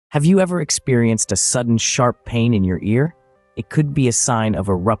Have you ever experienced a sudden sharp pain in your ear? It could be a sign of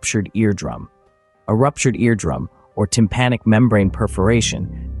a ruptured eardrum. A ruptured eardrum, or tympanic membrane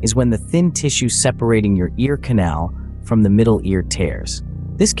perforation, is when the thin tissue separating your ear canal from the middle ear tears.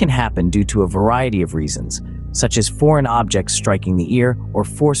 This can happen due to a variety of reasons, such as foreign objects striking the ear or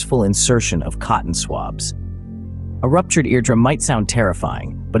forceful insertion of cotton swabs. A ruptured eardrum might sound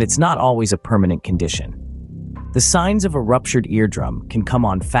terrifying, but it's not always a permanent condition. The signs of a ruptured eardrum can come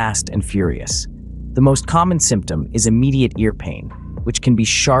on fast and furious. The most common symptom is immediate ear pain, which can be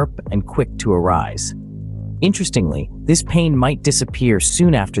sharp and quick to arise. Interestingly, this pain might disappear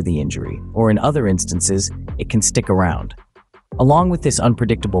soon after the injury, or in other instances, it can stick around. Along with this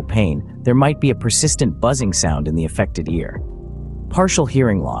unpredictable pain, there might be a persistent buzzing sound in the affected ear. Partial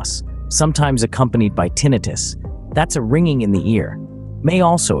hearing loss, sometimes accompanied by tinnitus, that's a ringing in the ear, may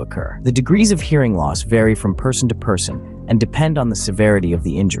also occur. The degrees of hearing loss vary from person to person and depend on the severity of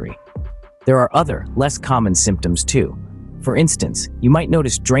the injury. There are other, less common symptoms too. For instance, you might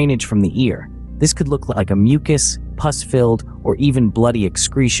notice drainage from the ear. This could look like a mucus, pus-filled, or even bloody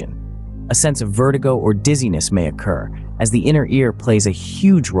excretion. A sense of vertigo or dizziness may occur, as the inner ear plays a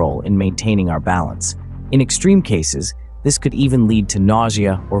huge role in maintaining our balance. In extreme cases, this could even lead to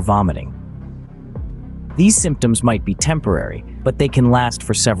nausea or vomiting. These symptoms might be temporary, but they can last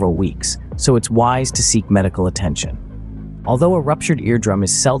for several weeks, so it's wise to seek medical attention. Although a ruptured eardrum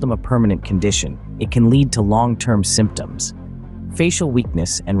is seldom a permanent condition, it can lead to long-term symptoms. Facial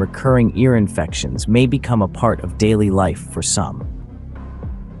weakness and recurring ear infections may become a part of daily life for some.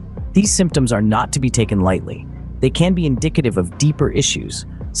 These symptoms are not to be taken lightly. They can be indicative of deeper issues,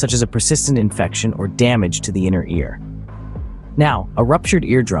 such as a persistent infection or damage to the inner ear. Now, a ruptured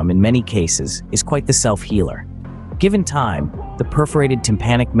eardrum in many cases is quite the self-healer. Given time, the perforated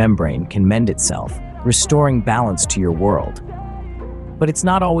tympanic membrane can mend itself, restoring balance to your world. But it's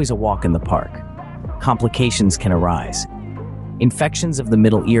not always a walk in the park. Complications can arise. Infections of the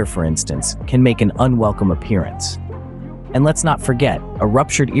middle ear, for instance, can make an unwelcome appearance. And let's not forget, a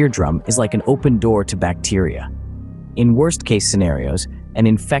ruptured eardrum is like an open door to bacteria. In worst-case scenarios, an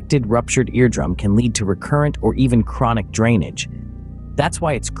infected ruptured eardrum can lead to recurrent or even chronic drainage. That's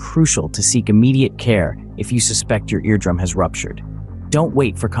why it's crucial to seek immediate care if you suspect your eardrum has ruptured. Don't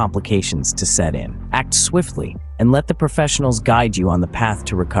wait for complications to set in. Act swiftly and let the professionals guide you on the path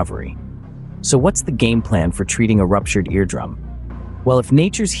to recovery. So what's the game plan for treating a ruptured eardrum? Well, if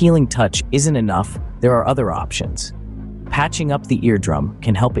nature's healing touch isn't enough, there are other options. Patching up the eardrum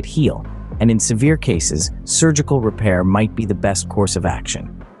can help it heal, and in severe cases, surgical repair might be the best course of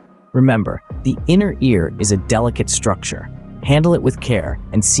action. Remember, the inner ear is a delicate structure. Handle it with care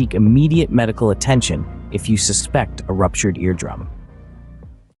and seek immediate medical attention if you suspect a ruptured eardrum.